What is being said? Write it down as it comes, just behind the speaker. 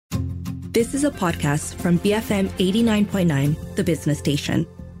This is a podcast from BFM 89.9, the business station.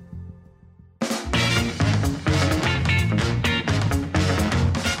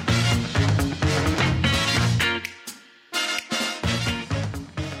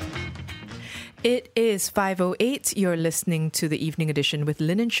 It is 5:08. You're listening to the Evening Edition with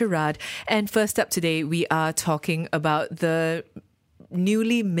Lynn and Sharad. And first up today, we are talking about the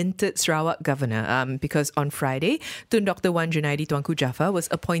newly minted Sarawak governor, because on Friday, Tun Dr. Wan Junaidi Tuanku Jaafar was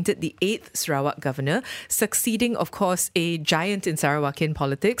appointed the 8th Sarawak governor, succeeding, of course, a giant in Sarawakian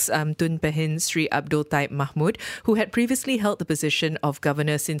politics, Tun Pehin Sri Abdul Taib Mahmud, who had previously held the position of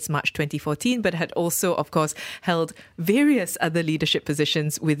governor since March 2014, but had also, of course, held various other leadership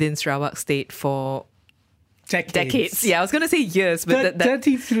positions within Sarawak State for decades. Yeah, I was going to say years, but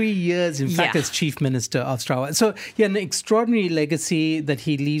 33 years, in fact, as Chief Minister of Sarawak. So, an extraordinary legacy that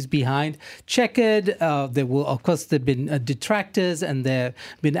he leaves behind. Checkered, there have been detractors, and there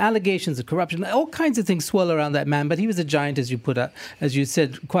have been allegations of corruption. All kinds of things swirl around that man, but he was a giant, as you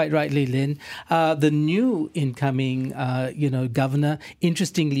said quite rightly, Lynn. The new incoming, governor,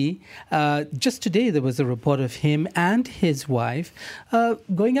 interestingly, just today there was a report of him and his wife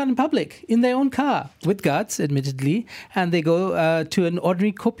going out in public in their own car with guards, admittedly, and they go to an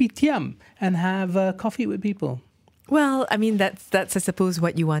ordinary kopitiam and have coffee with people. Well, I mean, that's I suppose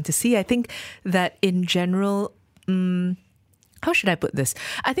what you want to see. I think that in general, how should I put this?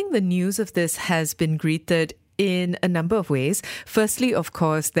 I think the news of this has been greeted in a number of ways. Firstly, of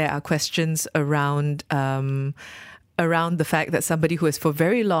course, there are questions around the fact that somebody who has for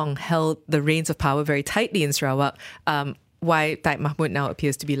very long held the reins of power very tightly in Sarawak, why Taib Mahmud now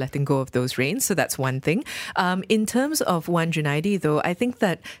appears to be letting go of those reins. So that's one thing. In terms of Wan Junaidi, though, I think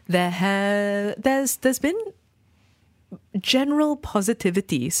that there's been general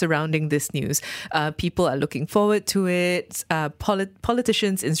positivity surrounding this news. People are looking forward to it.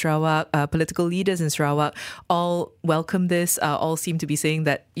 Politicians in Sarawak, political leaders in Sarawak, all welcome this. All seem to be saying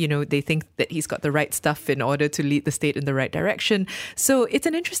that, they think that he's got the right stuff in order to lead the state in the right direction. So it's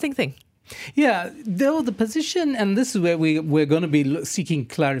an interesting thing. Yeah, though the position, and this is where we're going to be seeking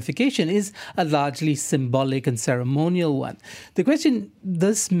clarification, is a largely symbolic and ceremonial one. The question,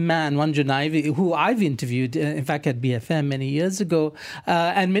 this man, Wan Junaidi, who I've interviewed, in fact, at BFM many years ago,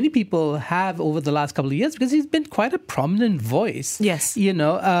 and many people have over the last couple of years, because he's been quite a prominent voice. Yes.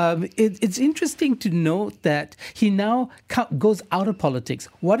 It's interesting to note that he now goes out of politics.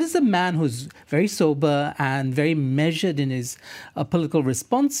 What is a man who's very sober and very measured in his political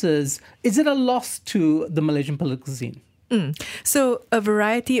responses? Is it a loss to the Malaysian political scene? So a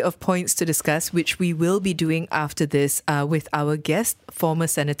variety of points to discuss, which we will be doing after this with our guest, former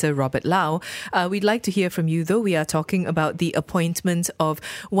Senator Robert Lau. We'd like to hear from you, though. We are talking about the appointment of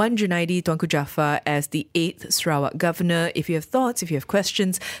Wan Junaidi Tuanku Jaafar as the 8th Sarawak governor. If you have thoughts, if you have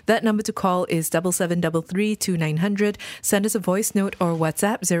questions, that number to call is 7733 2900. Send us a voice note or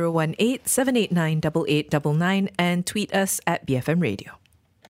WhatsApp 018 789 8899 and tweet us at BFM Radio.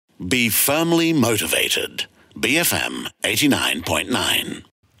 Be firmly motivated. BFM 89.9.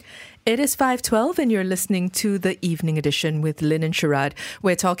 It is 5:12 and you're listening to the Evening Edition with Lynn and Sharad.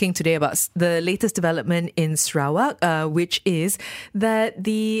 We're talking today about the latest development in Sarawak, which is that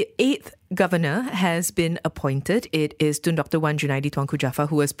the 8th governor has been appointed. It is Tun Dr. Wan Junaidi Tuanku Jaafar,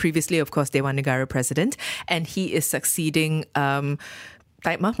 who was previously, of course, Dewan Negara president, and he is succeeding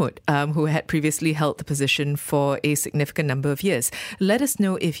Taib Mahmud, who had previously held the position for a significant number of years. Let us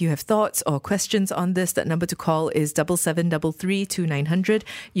know if you have thoughts or questions on this. That number to call is 7733 2900.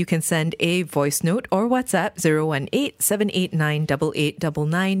 You can send a voice note or WhatsApp 018 789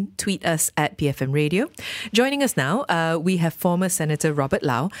 8899. Tweet us at BFM Radio. Joining us now, we have former Senator Robert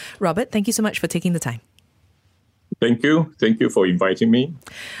Lau. Robert, thank you so much for taking the time. Thank you. Thank you for inviting me.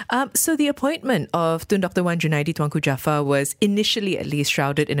 So the appointment of Tun Dr. Wan Junaidi Tuanku Jaafar was initially at least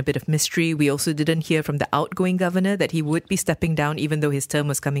shrouded in a bit of mystery. We also didn't hear from the outgoing governor that he would be stepping down even though his term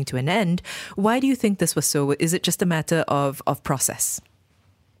was coming to an end. Why do you think this was so? Is it just a matter of process?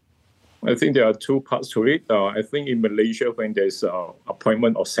 I think there are two parts to it. I think in Malaysia, when there's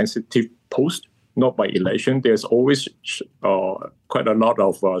appointment of sensitive post, not by election, there's always quite a lot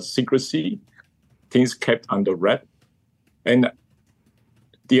of secrecy, things kept under wrap. And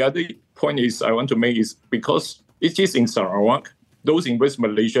the other point I want to make is because it is in Sarawak, those in West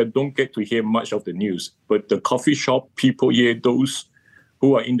Malaysia don't get to hear much of the news. But the coffee shop people here, those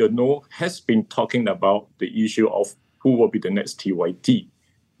who are in the know, has been talking about the issue of who will be the next TYT.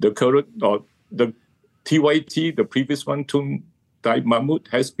 The current, the TYT, the previous one, Tun Taib Mahmud,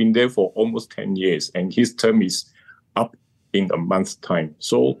 has been there for almost 10 years, and his term is up in a month's time.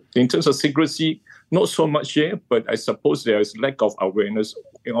 So in terms of secrecy, not so much here, but I suppose there is lack of awareness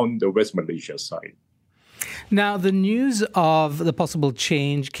on the West Malaysia side. Now, the news of the possible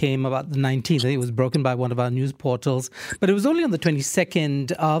change came about the 19th. I think it was broken by one of our news portals. But it was only on the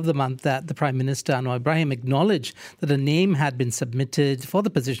 22nd of the month that the Prime Minister, Anwar Ibrahim, acknowledged that a name had been submitted for the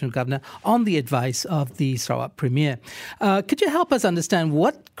position of governor on the advice of the Sarawak Premier. Could you help us understand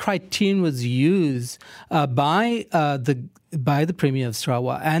what criterion was used by the Premier of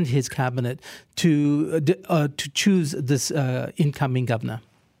Sarawak and his cabinet to choose this incoming governor?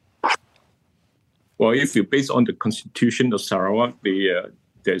 Well, if you base on the Constitution of Sarawak,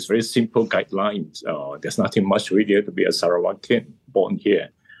 there's very simple guidelines. There's nothing much really to be a Sarawakian born here.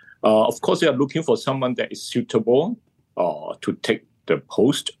 Of course, they are looking for someone that is suitable to take the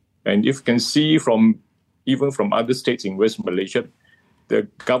post. And if you can see even from other states in West Malaysia, the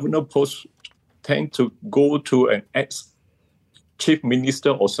governor posts tend to go to an ex-chief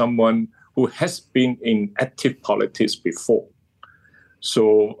minister or someone who has been in active politics before.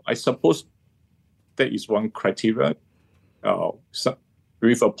 So I suppose that is one criteria.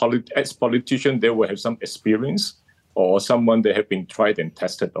 With a ex-politician, they will have some experience or someone that have been tried and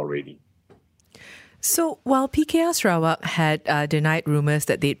tested already. So while PKR Sarawak had denied rumours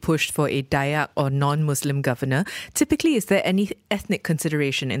that they'd pushed for a Dayak or non-Muslim governor, typically is there any ethnic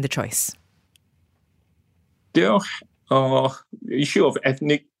consideration in the choice? The issue of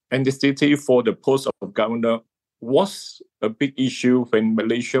ethnic ethnicity for the post of governor was a big issue when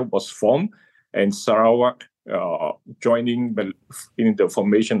Malaysia was formed and Sarawak joining in the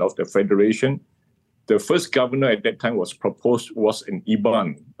formation of the federation. The first governor at that time was proposed was an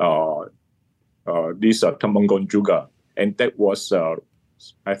Iban, this Temenggong juga. And that was,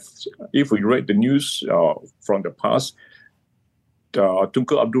 if we read the news from the past,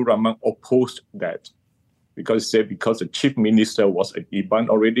 Tunku Abdul Rahman opposed that because the chief minister was an Iban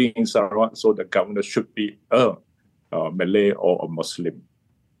already in Sarawak, so the governor should be a Malay or a Muslim.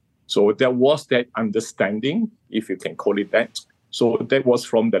 So there was that understanding, if you can call it that. So that was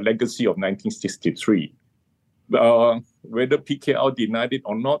from the legacy of 1963. Whether PKL denied it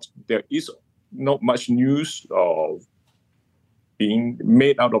or not, there is not much news being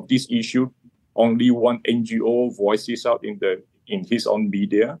made out of this issue. Only one NGO voices out in his own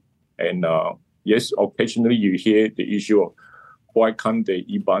media. And yes, occasionally you hear the issue of why can't the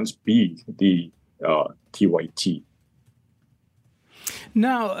Ibans be the TYT?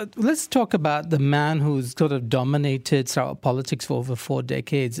 Now, let's talk about the man who's sort of dominated Sarawak politics for over 4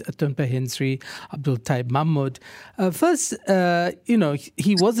 decades, Tun Pehin Sri Abdul Taib Mahmud. First, he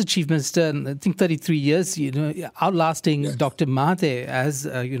was the chief minister, and I think 33 years, outlasting Dr. Mahathir as,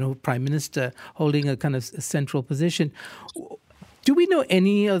 prime minister, holding a kind of central position. Do we know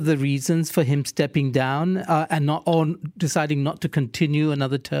any of the reasons for him stepping down or deciding not to continue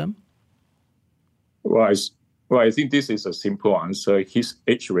another term? Well, I think this is a simple answer. His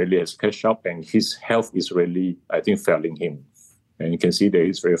age really has catch up and his health is really, I think, failing him. And you can see that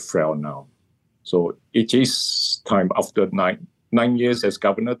he's very frail now. So it is time after nine years as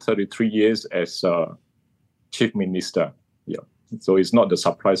governor, 33 years as chief minister. Yeah. So it's not a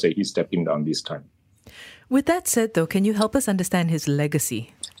surprise that he's stepping down this time. With that said, though, can you help us understand his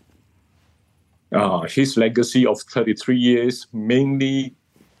legacy? His legacy of 33 years, mainly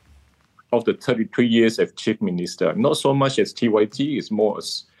of the 33 years as chief minister, not so much as TYT, it's more a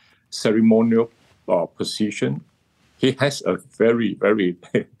ceremonial position. He has a very, very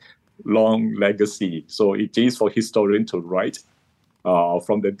long legacy. So it is for historians to write.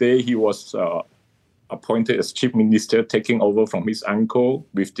 From the day he was appointed as chief minister, taking over from his uncle,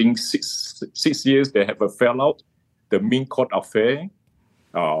 within six years, they have a fallout. The Min Court affair,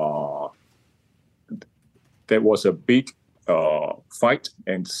 there was a big fight,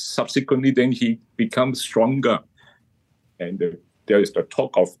 and subsequently then he becomes stronger. And there is the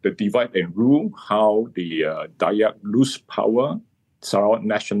talk of the divide and rule, how the Dayak lose power. Sarawak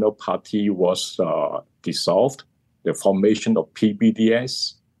National Party was dissolved, the formation of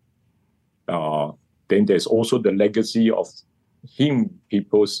PBDS. Then there's also the legacy of him.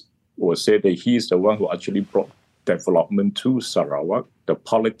 People will say that he is the one who actually brought development to Sarawak. The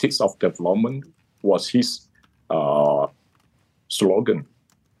politics of development was his slogan.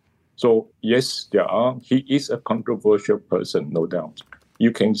 So yes, he is a controversial person, no doubt.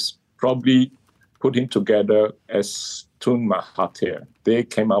 You can probably put him together as Tun Mahathir. They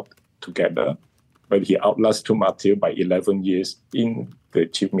came up together, but he outlasted Tun Mahathir by 11 years in the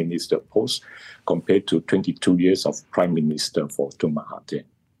chief minister post compared to 22 years of prime minister for Tun Mahathir.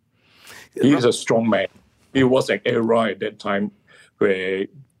 He is a strong man. It was an era at that time where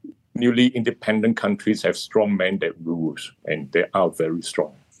newly independent countries have strong men that rules, and they are very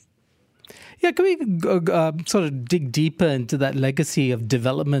strong. Yeah, can we sort of dig deeper into that legacy of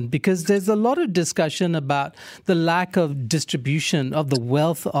development? Because there's a lot of discussion about the lack of distribution of the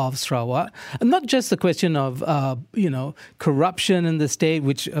wealth of Sarawak, and not just the question of, corruption in the state,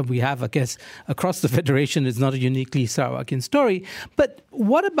 which we have, I guess, across the Federation. Is not a uniquely Sarawakian story. But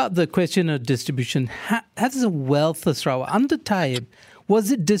what about the question of distribution? Has the wealth of Sarawak, under Taib,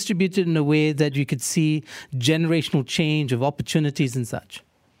 was it distributed in a way that you could see generational change of opportunities and such?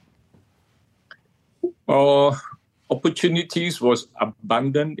 Opportunities was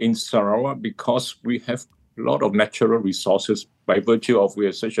abundant in Sarawak because we have a lot of natural resources by virtue of we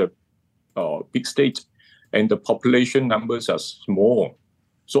are such a big state and the population numbers are small.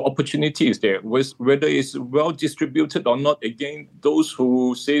 So opportunity is there. Whether it's well distributed or not, again, those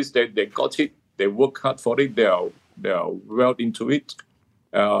who says that they got it, they work hard for it, they are well into it.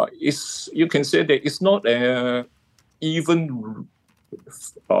 You can say that it's not an even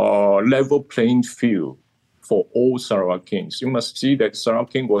level playing field for all Sarawakians. You must see that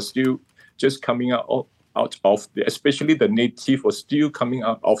Sarawakian was still just coming out of, especially the native was still coming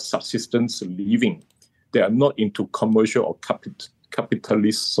out of subsistence living. They are not into commercial or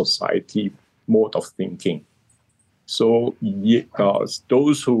capitalist society mode of thinking. So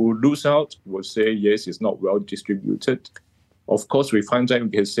those who lose out will say, yes, it's not well distributed. Of course, we find that we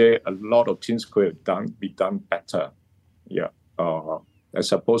can say a lot of things could have be done better. Yeah. I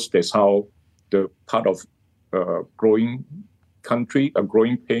suppose that's how the part of growing country, a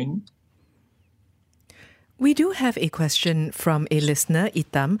growing pain. We do have a question from a listener,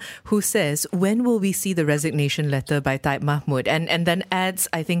 Itam, who says, when will we see the resignation letter by Taib Mahmud? And then adds,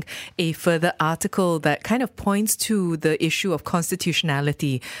 I think, a further article that kind of points to the issue of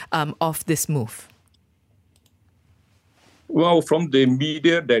constitutionality of this move. Well, from the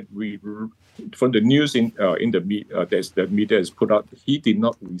media from the news in the media has put out, he did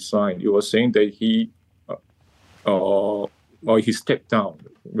not resign. He was saying that he stepped down.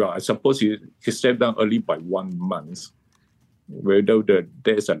 Well, I suppose he stepped down early by 1 month. Whether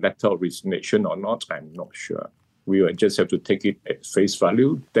there's a letter of resignation or not, I'm not sure. We will just have to take it at face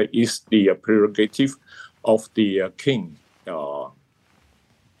value. That is the prerogative of the king. The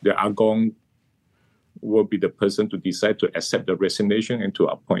Agong will be the person to decide to accept the resignation and to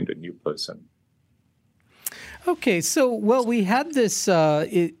appoint a new person. Okay, so, we had this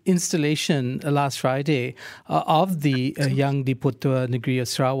installation last Friday of the young Diputua Negeri of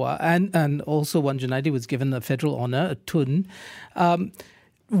Sarawak, and also Wan Junaidi was given a federal honour, a Tun.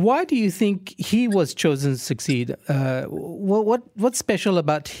 Why do you think he was chosen to succeed? What's special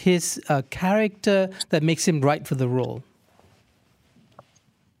about his character that makes him right for the role?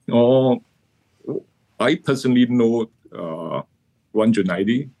 I personally know Wan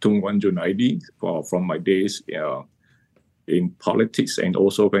Junaidi, Tung Wan Junaidi, from my days in politics and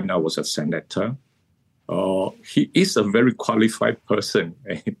also when I was a senator. He is a very qualified person,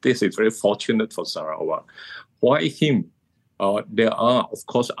 and this is very fortunate for Sarawak. Why him? There are, of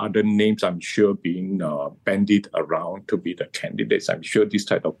course, other names I'm sure being bandied around to be the candidates. I'm sure this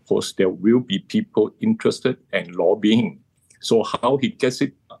type of post, there will be people interested and lobbying. So how he gets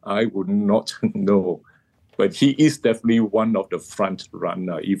it, I would not know. But he is definitely one of the front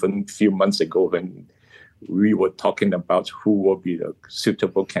runner. Even a few months ago when we were talking about who will be the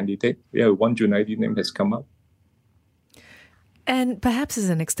suitable candidate, Wan Junaidi name has come up. And perhaps as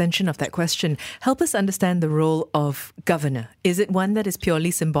an extension of that question, help us understand the role of governor. Is it one that is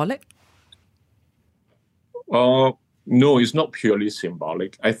purely symbolic? No, it's not purely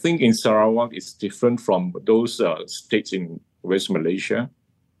symbolic. I think in Sarawak, it's different from those states in West Malaysia,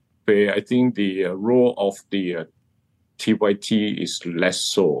 where I think the role of the TYT is less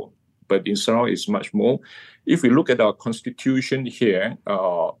so. But in Sarawak, it's much more. If we look at our constitution here,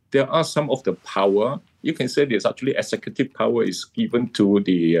 there are some of the power. You can say there's actually executive power is given to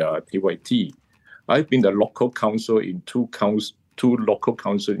the TYT. I've been the local council in two local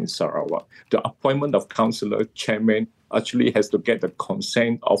councils in Sarawak. The appointment of councillor chairman actually has to get the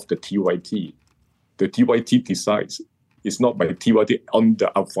consent of the TYT. The TYT decides. It's not by TYT on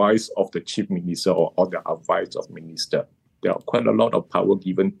the advice of the chief minister or on the advice of minister. There are quite a lot of power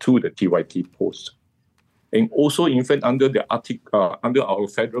given to the TYT post. And also, in fact, under under our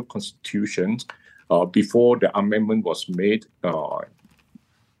federal constitution, before the amendment was made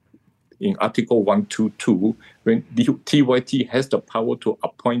in Article 122, when the TYT has the power to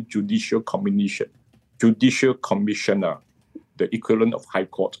appoint judicial commissioner, the equivalent of High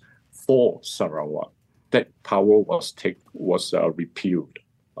Court for Sarawak. That power was repealed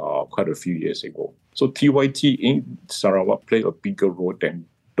quite a few years ago. So TYT in Sarawak played a bigger role than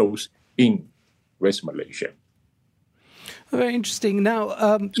those in West Malaysia. Very interesting. Now,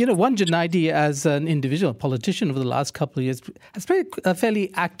 Wan Junaidi, as an individual politician over the last couple of years, has played a fairly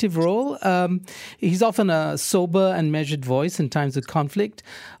active role. He's often a sober and measured voice in times of conflict.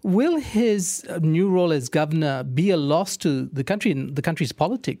 Will his new role as governor be a loss to the country and the country's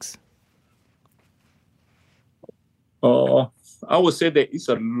politics? I would say that it's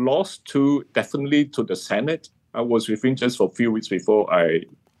a loss definitely to the Senate. I was with him just for a few weeks before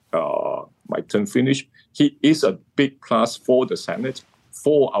my term finished. He is a big plus for the Senate,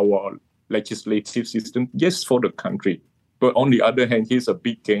 for our legislative system, yes, for the country. But on the other hand, he's a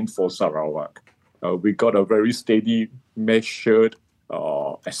big gain for Sarawak. We got a very steady, measured,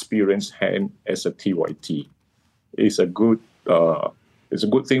 experienced hand as a TYT. It's a good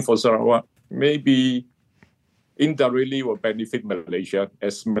thing for Sarawak. Maybe indirectly will benefit Malaysia,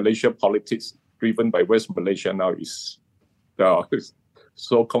 as Malaysia politics driven by West Malaysia now is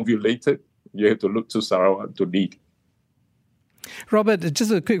so convoluted. You have to look to Sarawak to lead. Robert,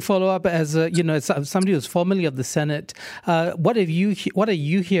 just a quick follow-up as somebody who's formerly of the Senate. What are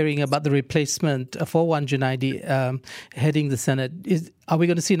you hearing about the replacement for Wan Junaidi heading the Senate? Are we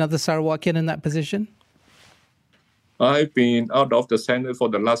going to see another Sarawakian in that position? I've been out of the Senate for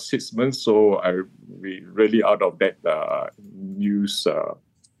the last 6 months, so I'm really out of that news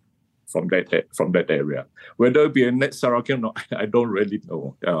from that area. Whether it be a next Sarawakian or not, I don't really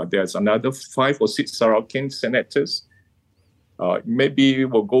know. There's another 5 or 6 Sarawakian senators. Maybe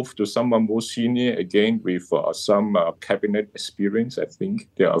we'll go to someone more senior again with some cabinet experience. I think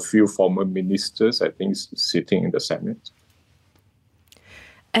there are a few former ministers, I think, sitting in the Senate.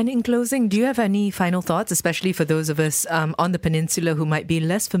 And in closing, do you have any final thoughts, especially for those of us on the peninsula who might be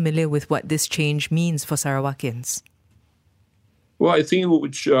less familiar with what this change means for Sarawakians? Well, I think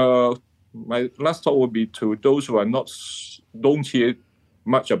my last thought would be to those who don't hear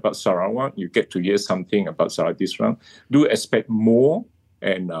much about Sarawak. You get to hear something about Sarawak this round. Do expect more,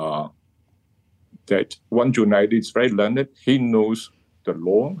 and that Wan Junaidi is very learned. He knows the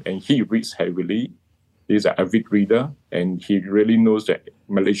law, and he reads heavily. He's an avid reader, and he really knows the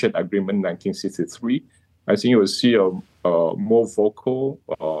Malaysian Agreement 1963. I think you will see a more vocal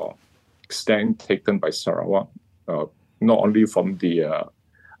stand taken by Sarawak, not only from the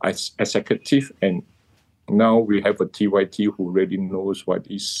executive, and now we have a TYT who really knows what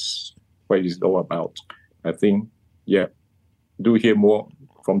it's all about. I think, do hear more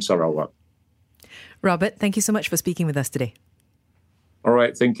from Sarawak. Robert, thank you so much for speaking with us today. All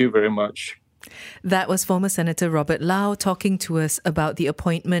right, thank you very much. That was former Senator Robert Lau talking to us about the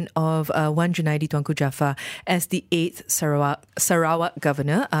appointment of Wan Junaidi Tuanku Jaafar as the 8th Sarawak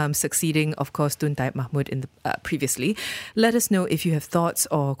governor, succeeding, of course, Tun Taib Mahmud previously. Let us know if you have thoughts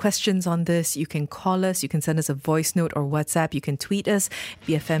or questions on this. You can call us, you can send us a voice note or WhatsApp, you can tweet us,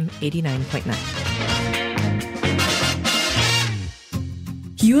 BFM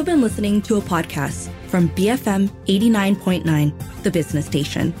 89.9. You have been listening to a podcast from BFM 89.9, the business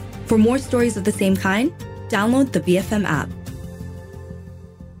station. For more stories of the same kind, download the BFM app.